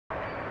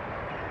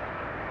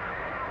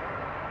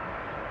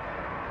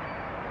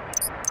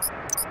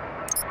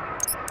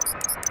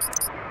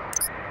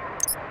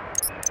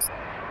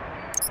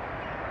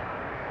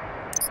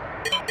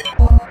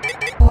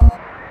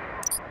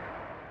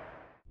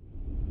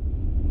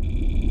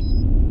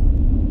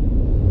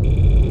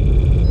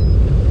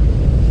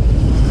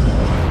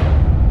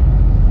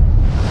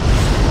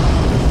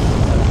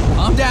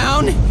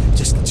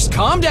Just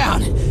calm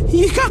down.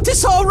 You got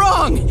this all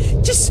wrong.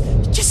 Just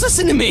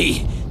listen to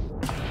me.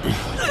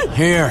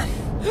 Here,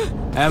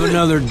 have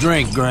another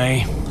drink,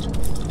 Gray.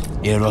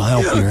 It'll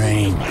help your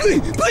aim.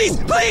 Please!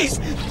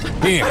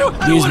 Here,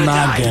 use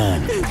my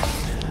gun.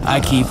 I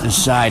keep the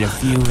sight a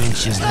few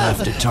inches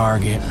left to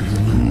target.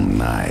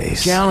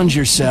 Nice. Challenge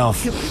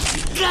yourself.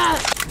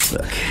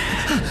 Look,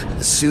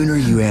 the sooner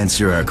you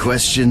answer our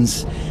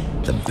questions,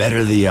 the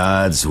better the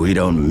odds we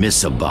don't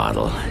miss a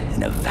bottle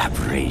and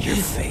evaporate your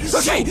face.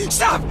 Okay,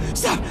 stop!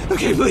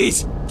 Okay,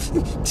 please.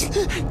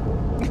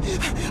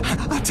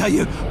 I'll tell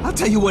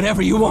you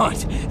whatever you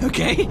want,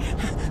 okay?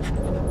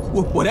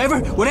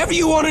 Whatever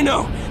you want to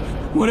know.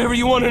 Whatever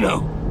you want to know.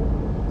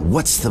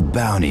 What's the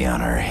bounty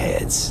on our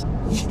heads?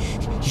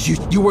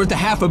 You worth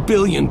 $500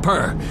 million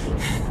per.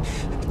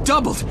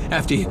 Doubled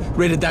after you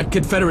raided that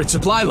Confederate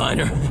supply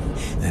liner.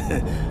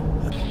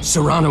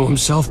 Serrano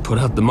himself put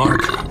out the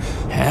mark.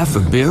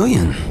 $500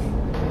 million?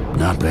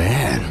 Not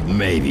bad.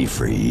 Maybe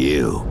for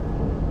you.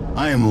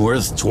 I am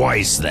worth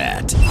twice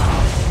that.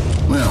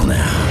 Well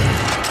now,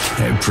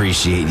 I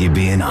appreciate you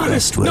being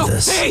honest with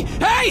us. Hey,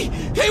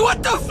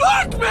 what the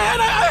fuck,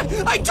 man?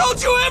 I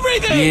told you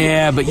everything!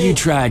 Yeah, but you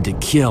tried to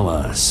kill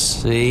us,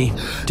 see?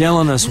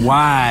 Telling us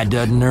why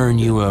doesn't earn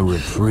you a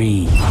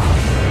reprieve.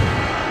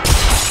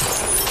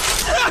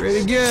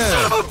 Pretty good.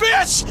 Son of a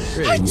bitch!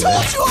 I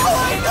told you all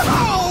I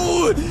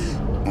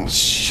know!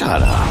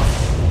 Shut up.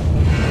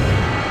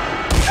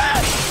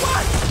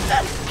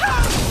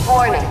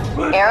 Warning,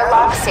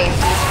 airlock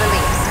safeties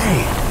released.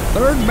 Hey,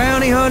 third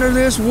bounty hunter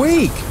this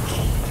week.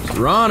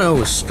 Serrano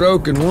was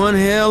stroking one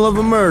hell of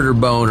a murder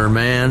boner,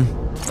 man.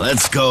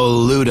 Let's go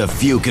loot a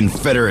few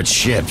Confederate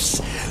ships.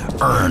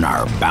 Earn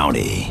our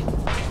bounty.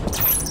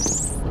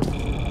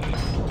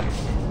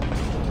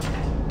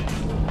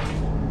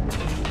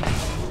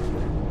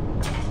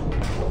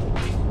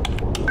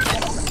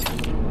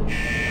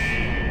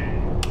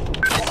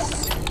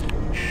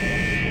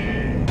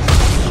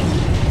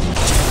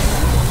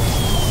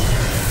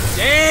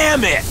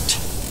 Damn it!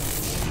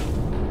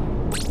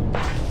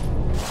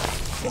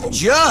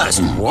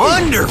 Just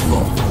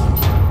wonderful!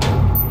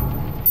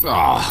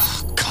 Oh,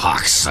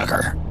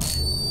 cocksucker.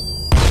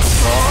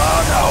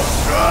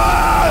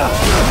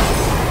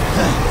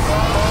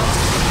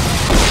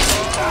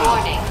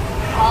 Warning,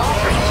 hull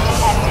breach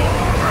detected.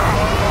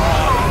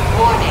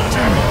 Warning,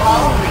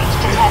 hull breach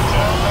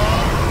detected.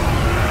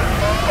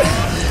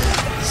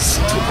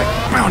 Stupid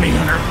bounty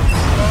hunter.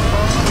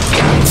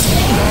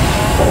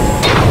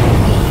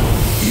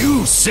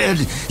 You said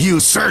you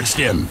searched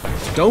him.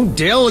 Don't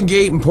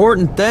delegate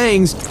important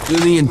things to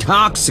the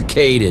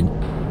intoxicated.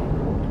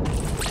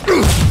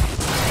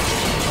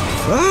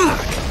 Fuck!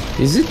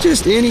 Is it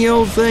just any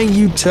old thing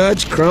you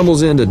touch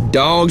crumbles into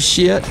dog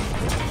shit?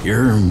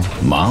 Your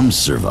mom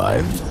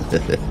survived.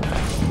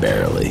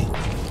 Barely.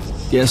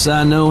 Guess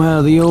I know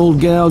how the old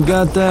gal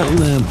got that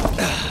limp.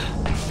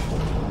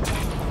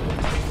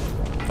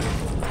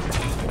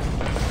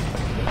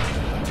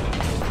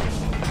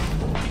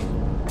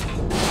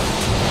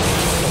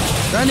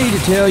 I need to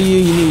tell you,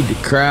 you need to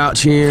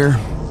crouch here.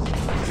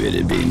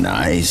 It'd be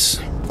nice.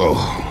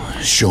 Oh,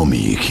 show me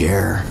you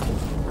care.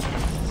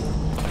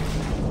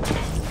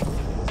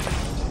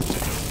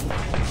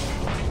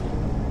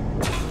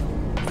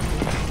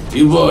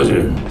 You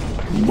wasn't.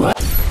 What?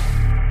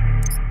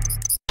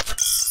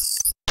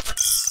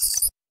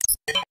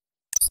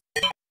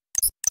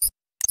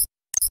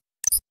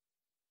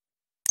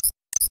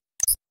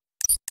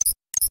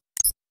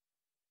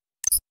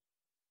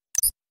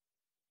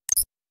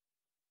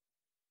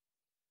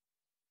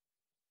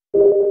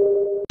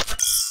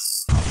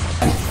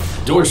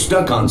 Door's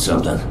stuck on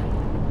something.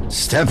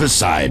 Step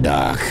aside,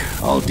 Doc.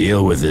 I'll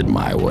deal with it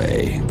my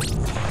way.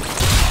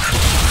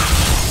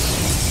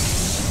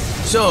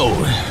 So,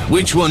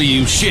 which one of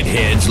you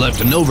shitheads left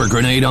a Nova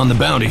grenade on the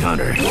bounty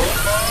hunter?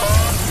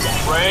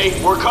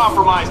 Ray, we're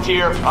compromised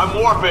here. I'm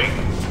warping.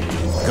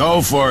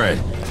 Go for it.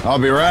 I'll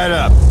be right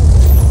up.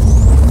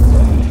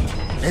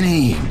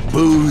 Any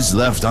booze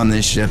left on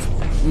this ship?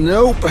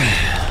 Nope.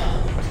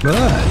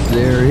 But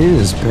there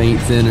is paint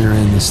thinner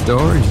in the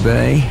storage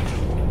bay.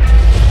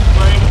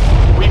 Ray,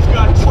 we've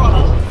got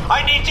trouble.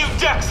 I need you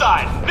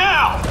deckside,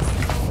 now!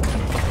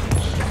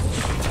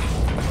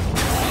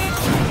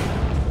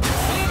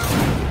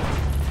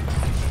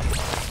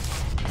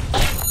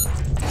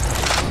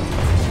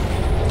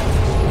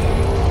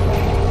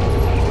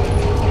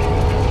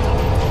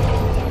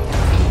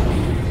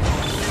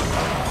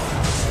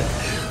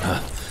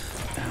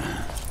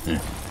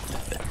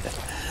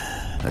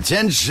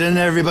 Attention,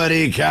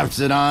 everybody.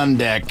 Captain on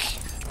deck.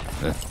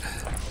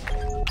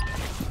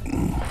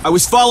 I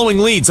was following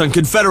leads on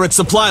Confederate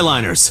supply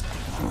liners.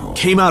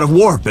 Came out of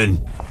warp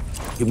and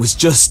it was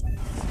just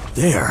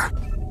there.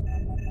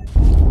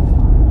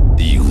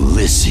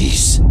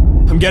 Ulysses.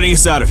 I'm getting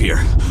us out of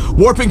here.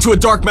 Warping to a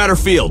dark matter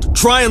field.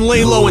 Try and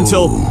lay low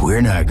until...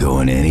 We're not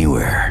going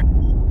anywhere.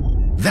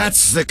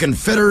 That's the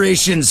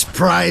Confederation's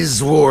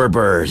prize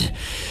warbird.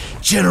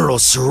 General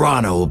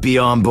Serrano will be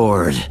on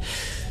board.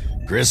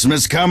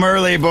 Christmas come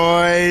early,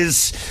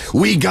 boys.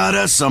 We got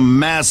us some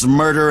mass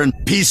murdering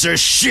piece of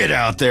shit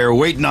out there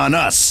waiting on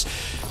us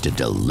to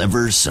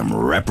deliver some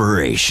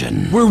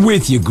reparation. We're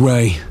with you,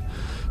 Gray.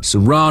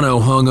 Serrano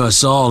hung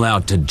us all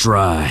out to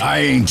dry. I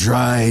ain't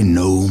dry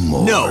no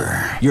more.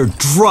 No, you're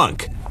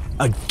drunk.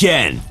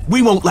 Again.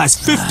 We won't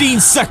last 15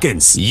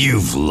 seconds.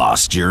 You've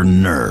lost your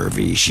nerve,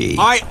 Ishii.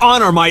 I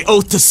honor my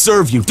oath to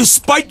serve you,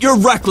 despite your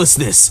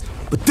recklessness.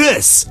 But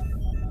this...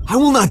 I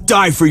will not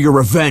die for your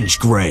revenge,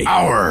 Gray.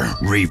 Our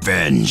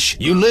revenge.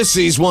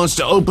 Ulysses wants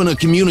to open a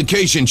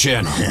communication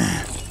channel.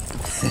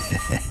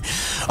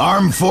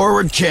 Arm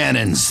forward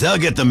cannons. They'll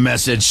get the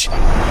message.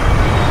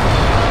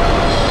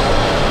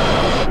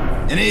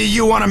 Any of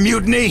you want a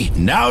mutiny?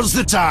 Now's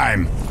the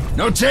time.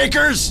 No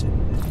takers?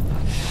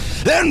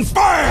 Then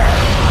fire!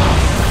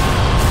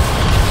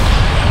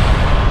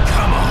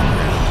 Come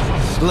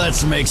on, Will.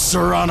 Let's make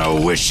Serrano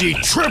wish he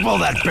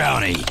tripled that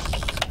bounty.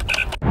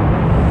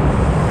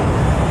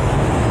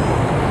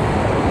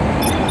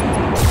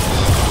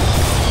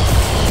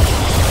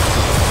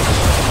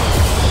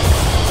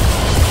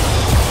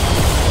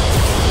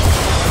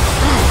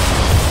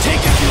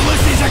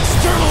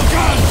 External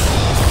guns!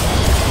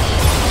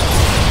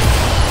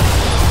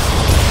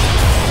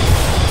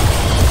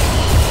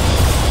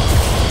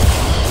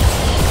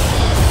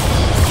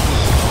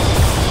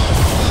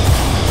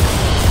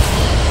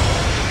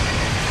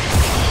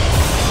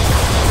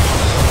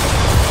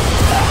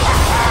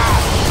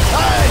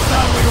 I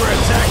thought we were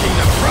attacking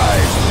the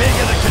prize pig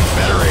of the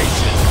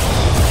Confederation.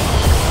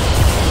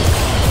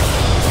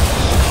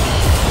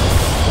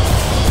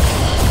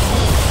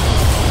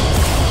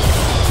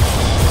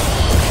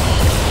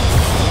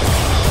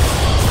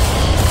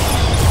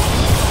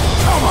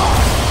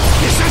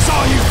 Is this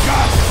all you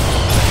got?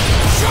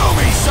 Show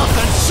me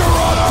something,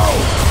 Serrano!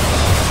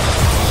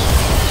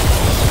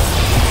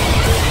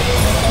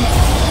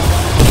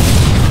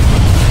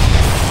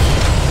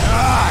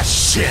 Ah,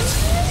 shit!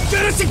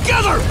 Get it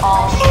together!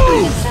 All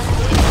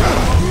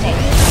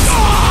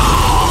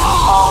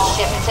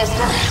ship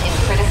systems in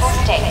critical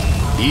state.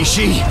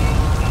 Ishii?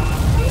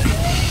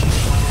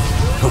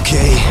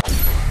 Okay.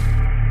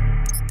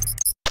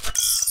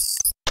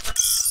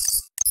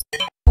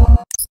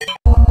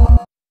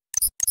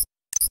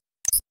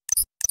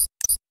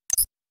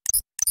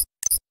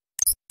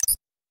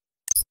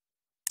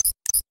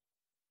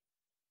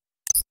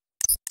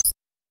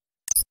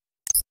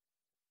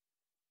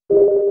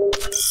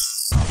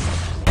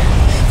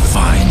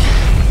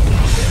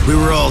 We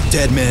were all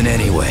dead men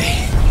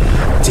anyway.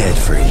 Dead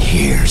for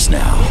years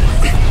now.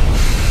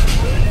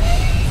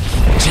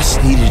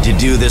 Just needed to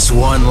do this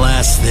one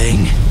last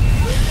thing.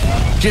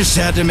 Just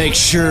had to make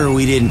sure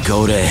we didn't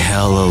go to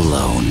hell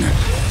alone.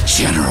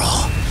 General,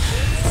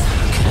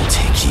 I'm gonna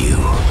take you.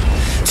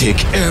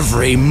 Take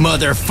every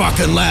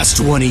motherfucking last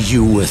one of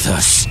you with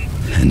us.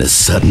 And a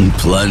sudden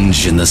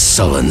plunge in the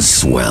sullen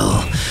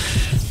swell.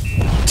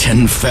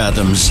 10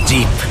 fathoms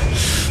deep.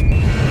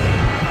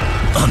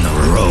 On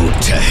the road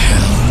to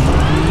hell.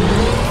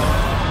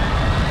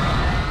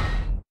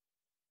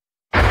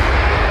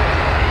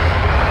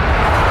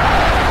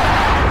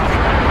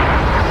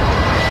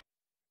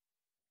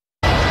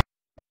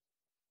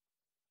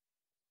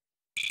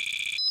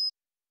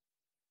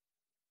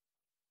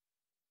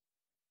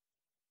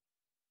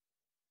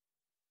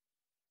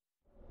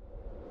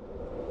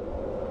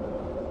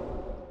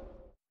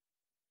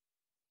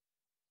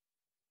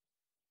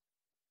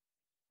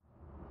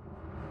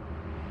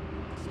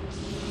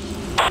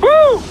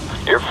 Woo!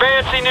 Your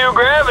fancy new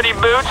gravity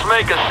boots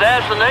make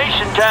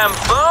assassination time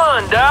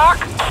fun, Doc.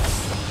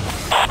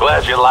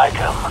 Glad you like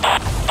them.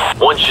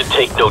 One should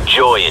take no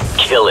joy in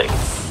killing.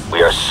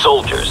 We are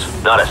soldiers,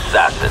 not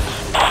assassins.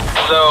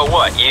 So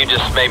what, you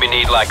just maybe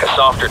need like a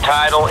softer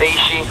title,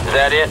 Ishii? Is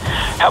that it?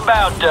 How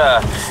about,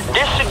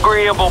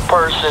 Disagreeable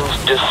Persons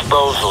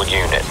Disposal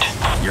Unit?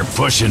 You're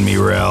pushing me,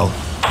 Rel.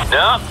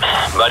 No,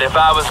 but if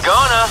I was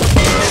gonna,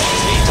 this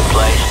is the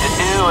place to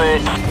do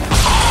it.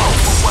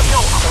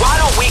 Why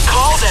don't we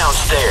call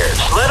downstairs?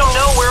 Let them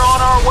know we're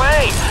on our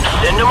way.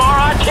 Send them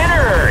our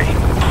itinerary.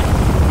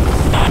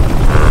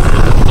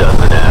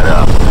 Doesn't add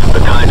up.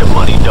 The kind of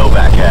money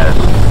Novak has.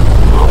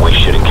 We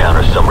should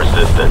encounter some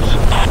resistance.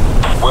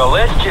 Well,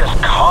 let's just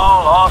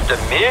call off the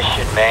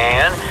mission,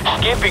 man.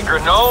 Skippy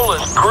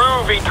Granola's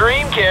groovy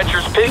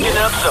dreamcatcher's picking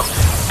up some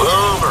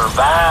boomer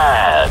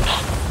vibes.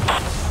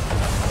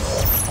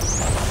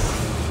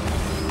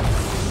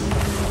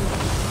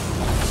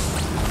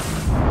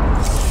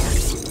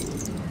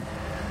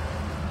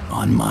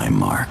 On my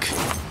mark.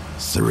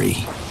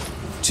 3,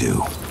 2,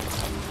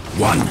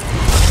 1.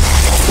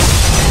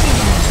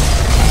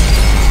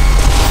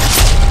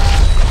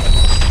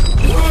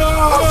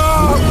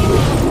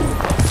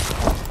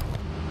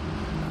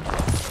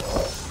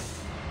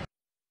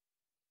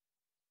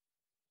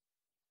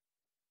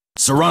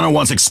 Serrano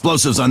wants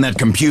explosives on that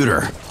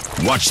computer.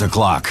 Watch the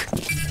clock.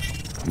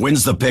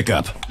 When's the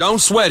pickup?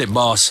 Don't sweat it,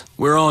 boss.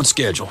 We're on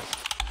schedule.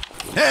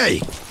 Hey!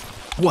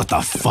 What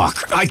the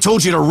fuck? I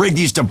told you to rig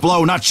these to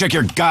blow, not check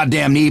your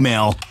goddamn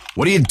email.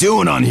 What are you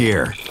doing on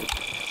here?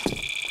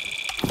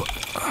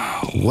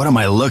 What am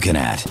I looking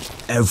at?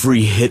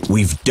 Every hit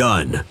we've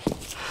done.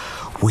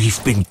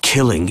 We've been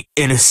killing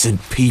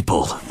innocent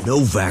people.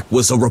 Novak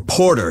was a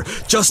reporter,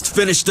 just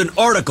finished an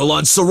article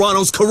on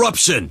Serrano's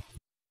corruption.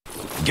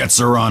 Get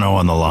Serrano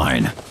on the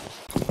line.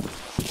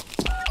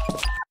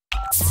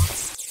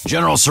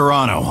 General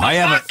Serrano, I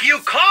have a... What you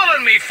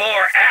calling me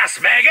for, ass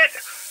maggot?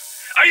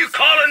 Are you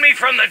calling me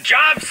from the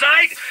job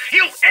site?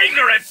 You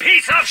ignorant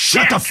piece of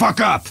shit! Shut the fuck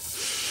up!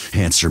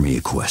 Answer me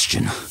a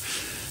question.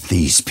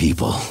 These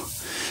people...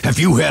 Have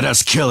you had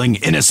us killing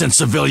innocent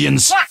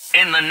civilians? What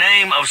in the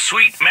name of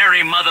sweet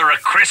Mary Mother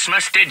of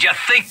Christmas did you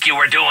think you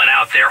were doing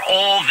out there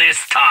all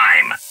this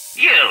time?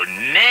 You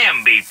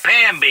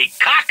namby-pamby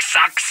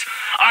cocksucks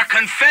are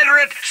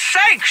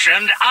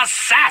Confederate-sanctioned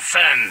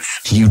assassins!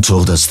 You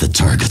told us the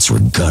targets were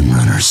gun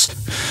runners,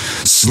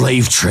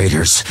 slave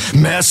traders,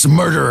 mass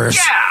murderers.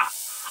 Yeah,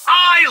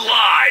 I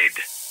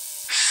lied.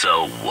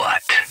 So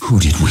what? Who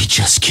did we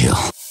just kill?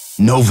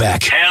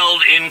 Novak.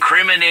 Held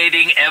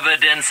incriminating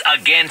evidence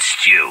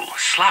against you,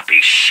 sloppy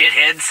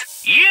shitheads.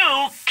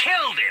 You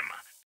killed him.